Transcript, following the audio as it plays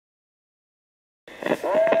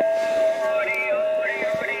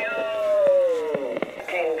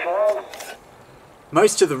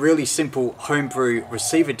Most of the really simple homebrew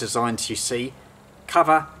receiver designs you see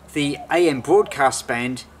cover the AM broadcast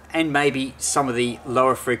band and maybe some of the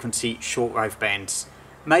lower frequency shortwave bands,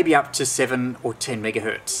 maybe up to 7 or 10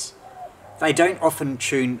 MHz. They don't often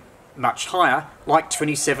tune much higher, like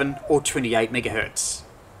 27 or 28 MHz.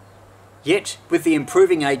 Yet, with the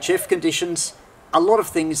improving HF conditions, a lot of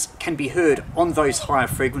things can be heard on those higher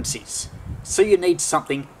frequencies, so you need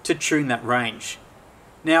something to tune that range.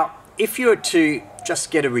 Now, if you were to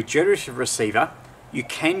just get a regenerative receiver, you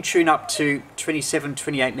can tune up to 27,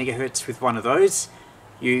 28 MHz with one of those.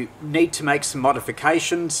 You need to make some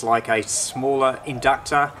modifications like a smaller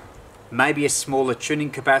inductor, maybe a smaller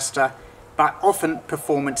tuning capacitor, but often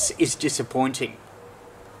performance is disappointing.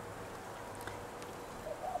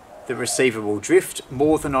 The receiver will drift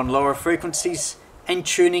more than on lower frequencies, and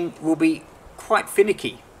tuning will be quite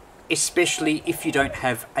finicky, especially if you don't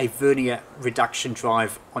have a vernier reduction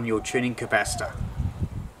drive on your tuning capacitor.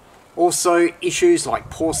 Also, issues like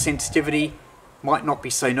poor sensitivity might not be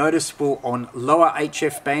so noticeable on lower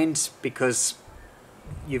HF bands because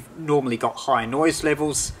you've normally got higher noise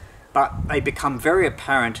levels, but they become very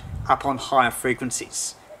apparent up on higher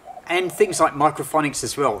frequencies. And things like microphonics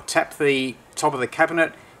as well. Tap the top of the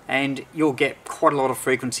cabinet and you'll get quite a lot of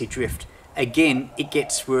frequency drift. Again, it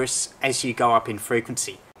gets worse as you go up in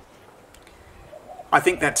frequency. I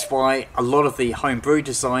think that's why a lot of the homebrew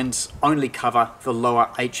designs only cover the lower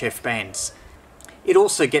HF bands. It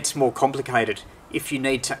also gets more complicated if you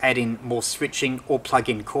need to add in more switching or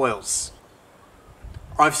plug-in coils.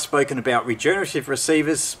 I've spoken about regenerative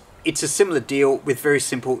receivers. It's a similar deal with very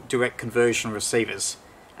simple direct conversion receivers.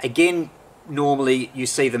 Again, normally you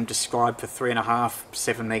see them described for 3.5,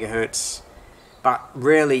 7 MHz, but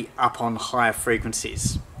rarely up on higher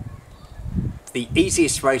frequencies. The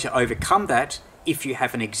easiest way to overcome that, if you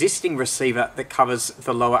have an existing receiver that covers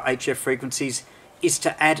the lower HF frequencies, is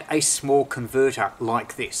to add a small converter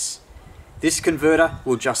like this. This converter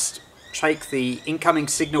will just take the incoming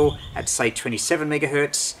signal at say 27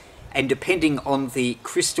 MHz, and depending on the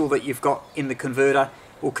crystal that you've got in the converter,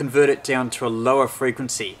 will convert it down to a lower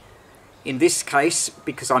frequency. In this case,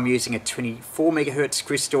 because I'm using a 24 MHz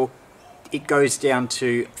crystal, it goes down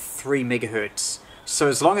to 3 MHz. So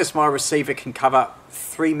as long as my receiver can cover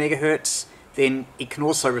 3 MHz, then it can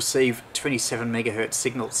also receive 27 MHz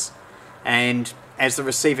signals. And as the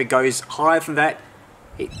receiver goes higher than that,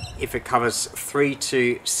 if it covers 3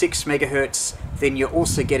 to 6 MHz, then you're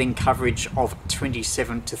also getting coverage of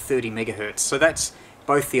 27 to 30 MHz. So that's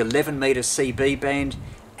both the 11 meter CB band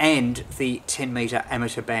and the 10 meter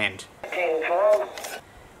amateur band.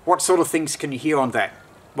 What sort of things can you hear on that?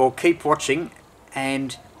 Well, keep watching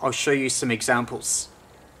and I'll show you some examples.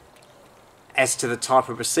 As to the type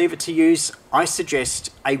of receiver to use, I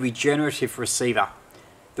suggest a regenerative receiver.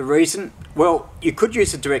 The reason? Well, you could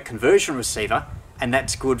use a direct conversion receiver, and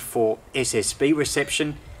that's good for SSB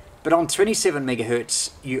reception, but on 27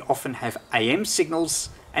 MHz you often have AM signals,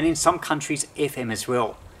 and in some countries FM as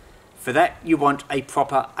well. For that you want a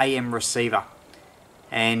proper AM receiver,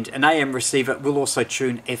 and an AM receiver will also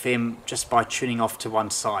tune FM just by tuning off to one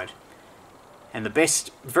side. And the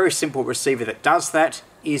best, very simple receiver that does that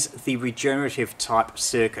is the regenerative type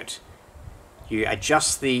circuit. You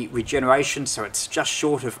adjust the regeneration so it's just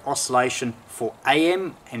short of oscillation for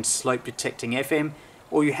AM and slope detecting FM,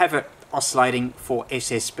 or you have it oscillating for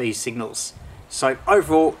SSB signals. So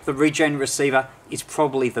overall, the regen receiver is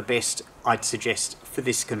probably the best I'd suggest for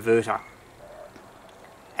this converter.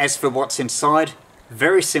 As for what's inside,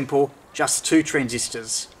 very simple, just 2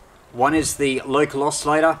 transistors. One is the local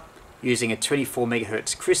oscillator using a 24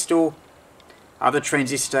 MHz crystal. Other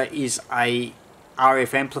transistor is a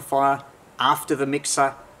RF amplifier after the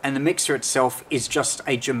mixer, and the mixer itself is just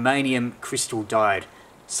a germanium crystal diode.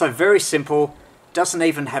 So very simple, doesn't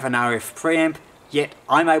even have an RF preamp, yet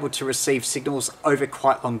I'm able to receive signals over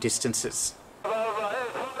quite long distances.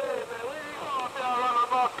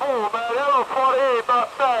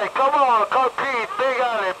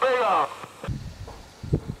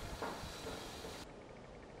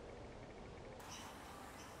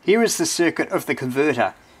 Here is the circuit of the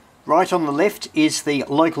converter. Right on the left is the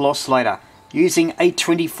local oscillator using a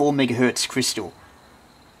 24 MHz crystal.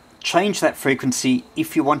 Change that frequency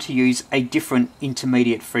if you want to use a different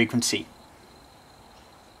intermediate frequency.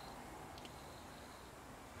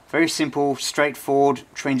 Very simple, straightforward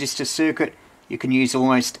transistor circuit. You can use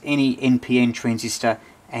almost any NPN transistor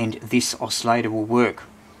and this oscillator will work.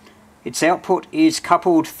 Its output is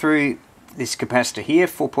coupled through this capacitor here,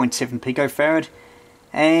 4.7 picofarad,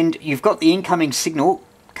 and you've got the incoming signal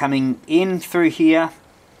coming in through here.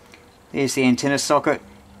 There's the antenna socket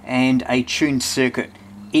and a tuned circuit.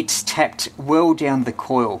 it's tapped well down the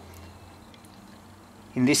coil.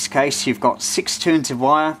 In this case you've got 6 turns of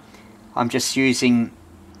wire. I'm just using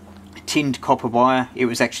tinned copper wire. It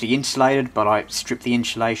was actually insulated, but I stripped the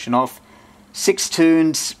insulation off. 6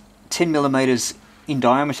 turns, 10mm in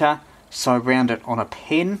diameter, so I round it on a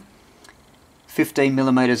pen.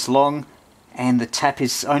 15mm long, and the tap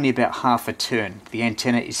is only about half a turn. The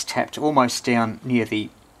antenna is tapped almost down near the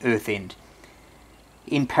earth end.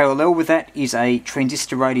 In parallel with that is a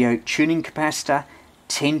transistor radio tuning capacitor,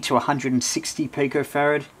 10 to 160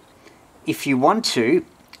 picofarad. If you want to,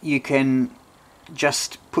 you can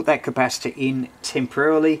just put that capacitor in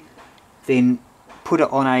temporarily, then put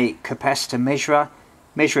it on a capacitor measurer,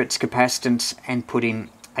 measure its capacitance, and put in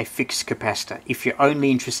a fixed capacitor if you're only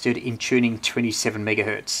interested in tuning 27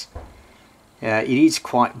 MHz. It is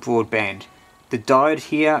quite broadband. The diode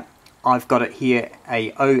here, I've got it here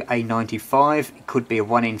a OA95, it could be a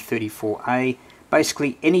 1N34A.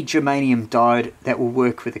 Basically any germanium diode that will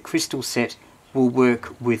work with a crystal set will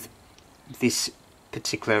work with this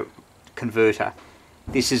particular converter.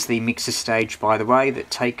 This is the mixer stage, by the way,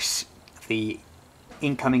 that takes the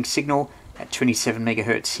incoming signal at 27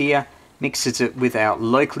 MHz here, mixes it with our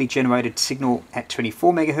locally generated signal at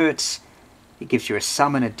 24 MHz. It gives you a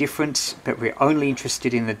sum and a difference, but we're only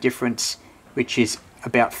interested in the difference, which is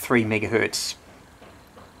about 3 MHz.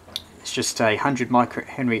 It's just a 100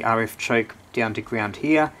 microhenry RF choke down to ground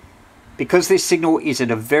here. Because this signal is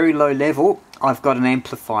at a very low level, I've got an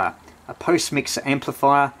amplifier, a post-mixer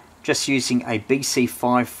amplifier, just using a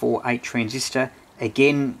BC548 transistor,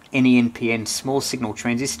 again NENPN small signal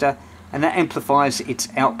transistor, and that amplifies its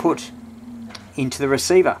output into the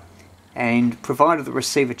receiver. And provided the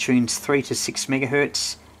receiver tunes 3 to 6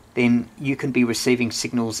 MHz, then you can be receiving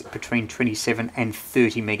signals between 27 and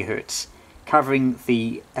 30 MHz, covering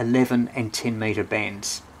the 11 and 10 meter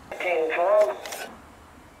bands.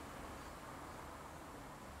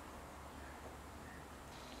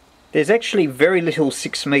 There's actually very little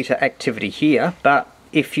 6 meter activity here, but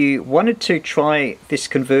if you wanted to try this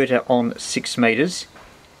converter on 6 meters,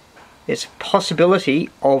 there's a possibility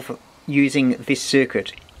of using this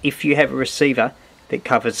circuit if you have a receiver that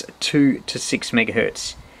covers 2 to 6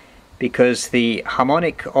 MHz, because the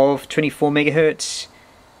harmonic of 24 MHz,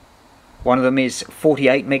 one of them is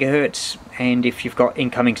 48 MHz, and if you've got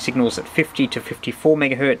incoming signals at 50 to 54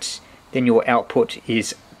 MHz, then your output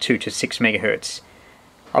is 2 to 6 MHz.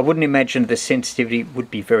 I wouldn't imagine the sensitivity would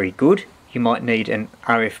be very good. You might need an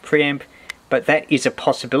RF preamp, but that is a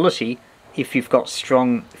possibility if you've got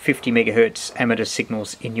strong 50 MHz amateur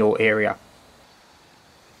signals in your area.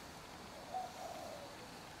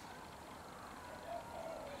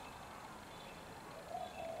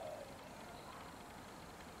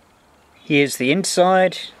 Here's the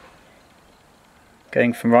inside,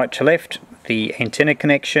 going from right to left, the antenna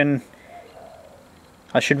connection.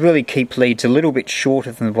 I should really keep leads a little bit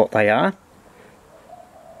shorter than what they are,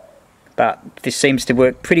 but this seems to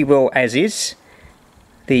work pretty well as is.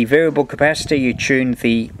 The variable capacitor, you tune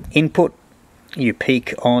the input, you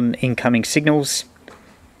peak on incoming signals.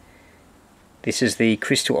 This is the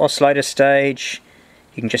crystal oscillator stage.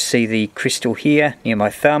 You can just see the crystal here near my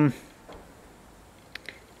thumb.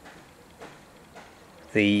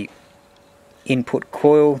 The input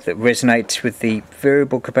coil that resonates with the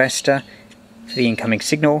variable capacitor for the incoming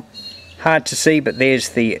signal. Hard to see, but there's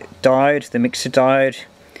the diode, the mixer diode,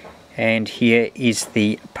 and here is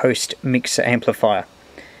the post-mixer amplifier.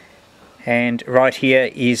 And right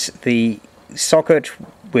here is the socket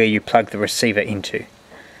where you plug the receiver into.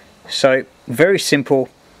 So very simple,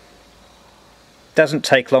 doesn't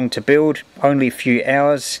take long to build, only a few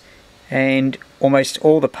hours, and almost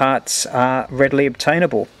all the parts are readily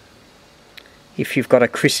obtainable. If you've got a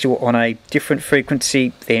crystal on a different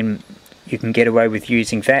frequency, then you can get away with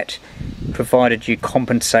using that, provided you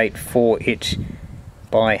compensate for it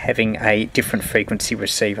by having a different frequency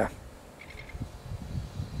receiver.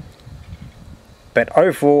 But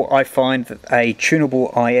overall, I find that a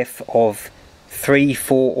tunable IF of 3,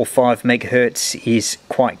 4 or 5 MHz is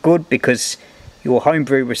quite good, because your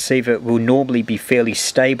homebrew receiver will normally be fairly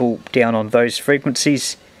stable down on those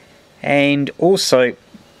frequencies, and also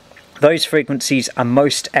those frequencies are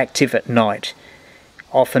most active at night.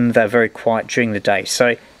 Often they're very quiet during the day,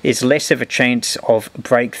 so there's less of a chance of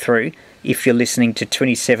breakthrough. If you're listening to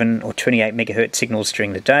 27 or 28 MHz signals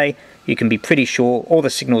during the day, you can be pretty sure all the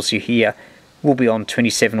signals you hear will be on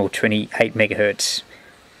 27 or 28 MHz.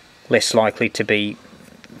 Less likely to be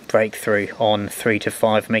breakthrough on 3 to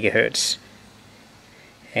 5 MHz.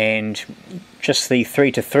 And just the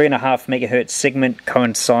 3 to 3.5 MHz segment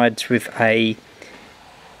coincides with a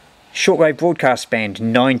shortwave broadcast band,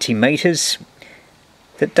 90 meters.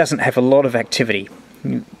 that doesn't have a lot of activity,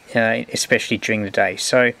 especially during the day.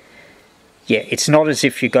 So yeah, it's not as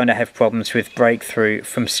if you're going to have problems with breakthrough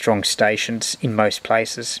from strong stations in most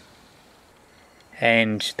places.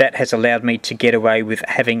 And that has allowed me to get away with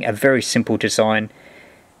having a very simple design.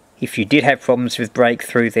 If you did have problems with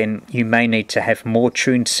breakthrough, then you may need to have more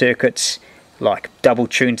tuned circuits, like double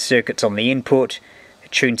tuned circuits on the input, a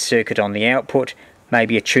tuned circuit on the output,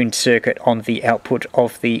 maybe a tuned circuit on the output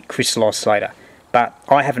of the crystal oscillator. But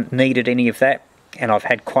I haven't needed any of that, and I've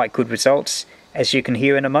had quite good results, as you can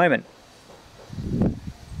hear in a moment.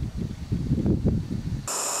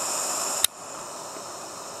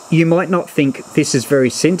 You might not think this is very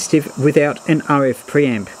sensitive without an RF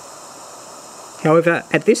preamp. However,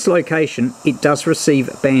 at this location it does receive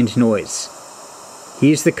band noise.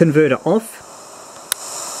 Here's the converter off.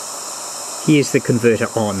 Here's the converter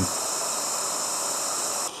on.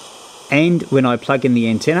 And when I plug in the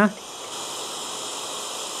antenna,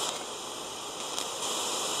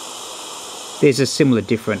 there's a similar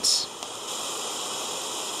difference.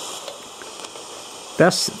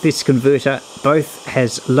 Thus, this converter both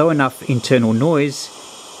has low enough internal noise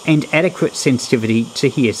and adequate sensitivity to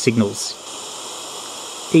hear signals,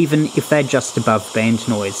 even if they're just above band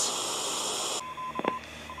noise.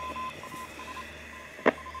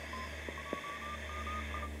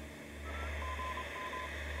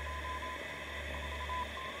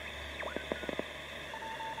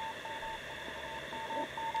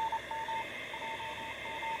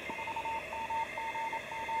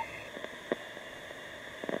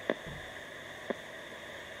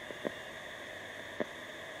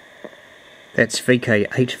 That's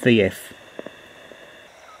VK8VF.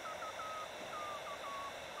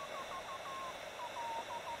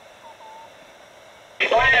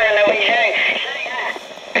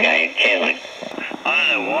 Okay, Kelly. I don't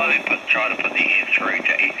know why they try to put the air through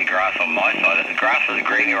to eat the grass on my side. The grass is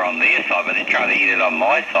greener on their side, but they try to eat it on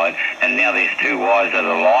my side, and now there's two wires that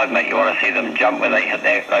are live, mate. You want to see them jump when they hit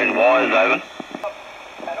those wires over?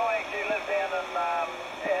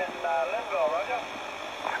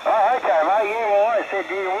 Oh, okay, mate, yeah, well, I said,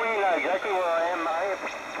 you know exactly where I am, mate.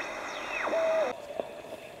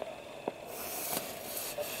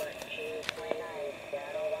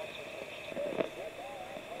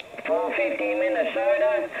 450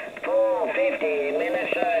 Minnesota, 450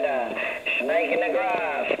 Minnesota, snake in the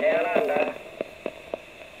grass, down under.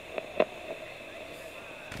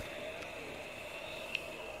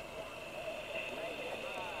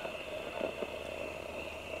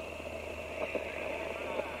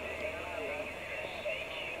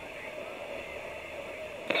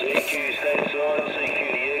 CQ stateside,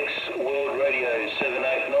 CQDX, World Radio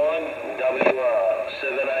 789, WR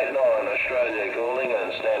 789, Australia calling and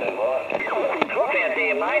standing by. Look out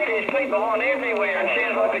there, mate, there's people on everywhere. It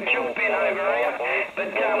sounds like a chook bin over here, but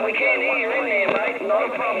we can't hear you in there, mate, not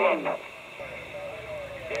a problem.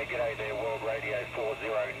 Yeah, g'day there, World Radio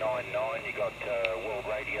 4099, you got World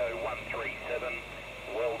Radio 137,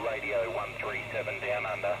 World Radio 137 down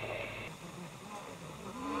under.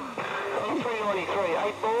 393,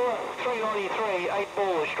 8 ball, 393, 8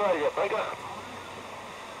 ball, Australia, breaker.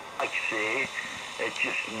 Like I said, it's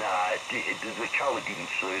just, nah, the colour didn't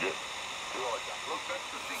suit it. Right, look, that's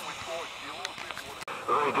the thing with force, you're a little bit more...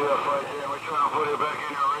 Radio 510, we're trying to put it back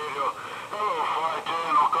in the radio. Hello,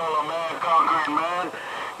 510, I'll call a man, concrete man,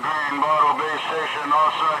 green bottle base station,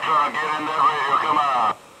 also trying to get in that radio, come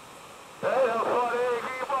on. Hey, no, 40,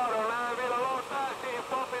 green bottle, man, been a long time since you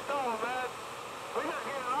pump it on, man. We just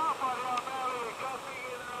get it off on our belly,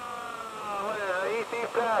 coffee and EC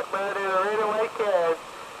pack, man, in a radio like that.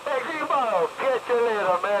 Hey, green bottle, catch you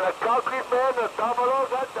later, man. A concrete man, a double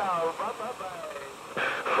got down. Bye-bye.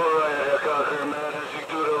 For right, concrete man, as you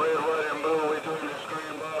do the red, white, and blue, we're doing these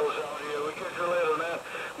green bottles out here. We catch you later, man.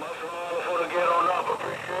 Much more for to get on up.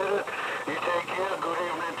 Appreciate it. You take care. Good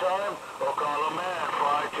evening time. Or call a man,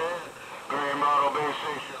 510. Green bottle base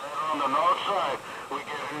station. Right on the north side. We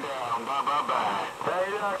getting down. Bye-bye-bye. Hey,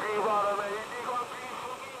 green bottle, man. You dig on green for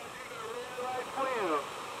me, I dig a red light for you.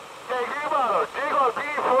 Hey, green bottle, dig on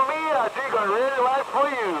green for me, I dig a red light for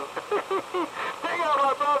you. Dig out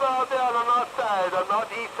my brother out there on the north side, the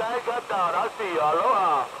northeast side, got down. I'll see you.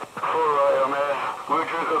 Aloha. For real, man. We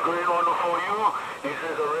drink a green one for you. You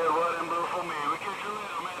drink a red, white, and blue for me. We catch you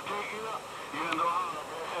later, man. Take it up. You know how the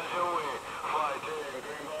best is your way. 510,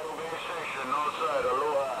 Green Bottle Base Station, north side.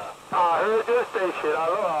 Aloha. I heard your station.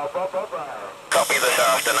 Aloha. Bye-bye-bye. Copy this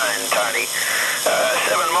afternoon, Tony.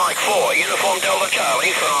 7 Mike 4, Uniform Delta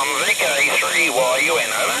Charlie from VK3YE,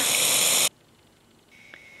 over.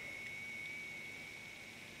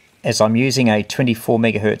 As I'm using a 24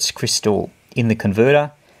 MHz crystal in the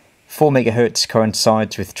converter, 4 MHz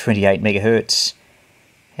coincides with 28 MHz,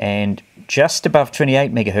 and just above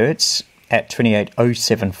 28 MHz at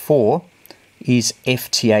 28074 is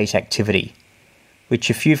FT8 activity, which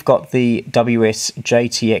if you've got the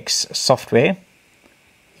WS-JTX software,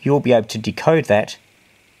 you'll be able to decode that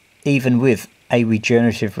even with a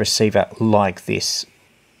regenerative receiver like this.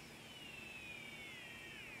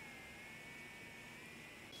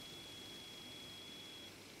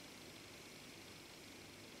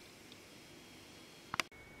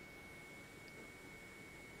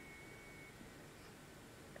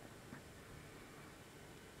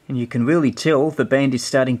 And you can really tell the band is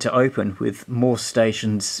starting to open with more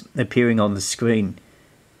stations appearing on the screen.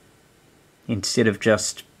 Instead of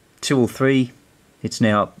just 2 or 3, it's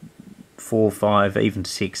now 4, 5, even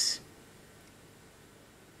 6.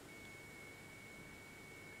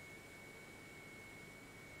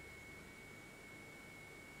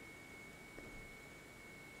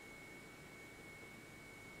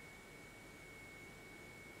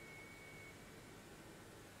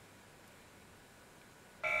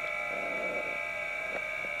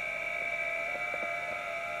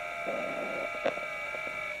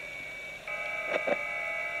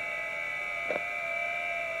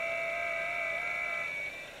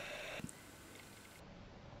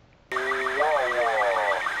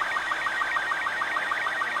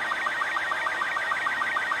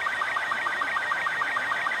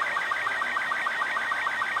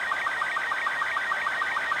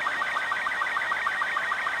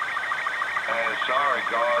 Sorry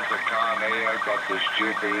guys, I can't hear. I've got the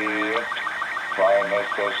stupid idiot from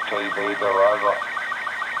SSTV, they're over.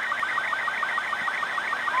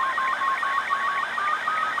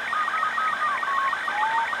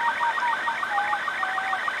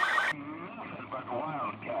 Nothing but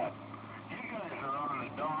Wildcat. You guys are on the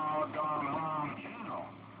doggone wrong channel.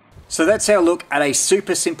 So that's our look at a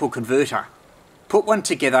super simple converter. Put one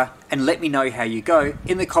together and let me know how you go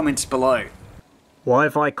in the comments below. Why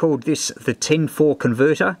have I called this the 10-4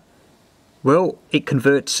 converter? Well, it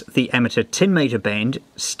converts the amateur 10 meter band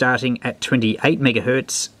starting at 28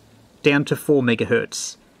 MHz down to 4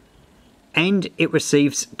 MHz. And it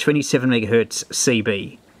receives 27 MHz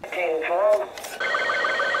CB.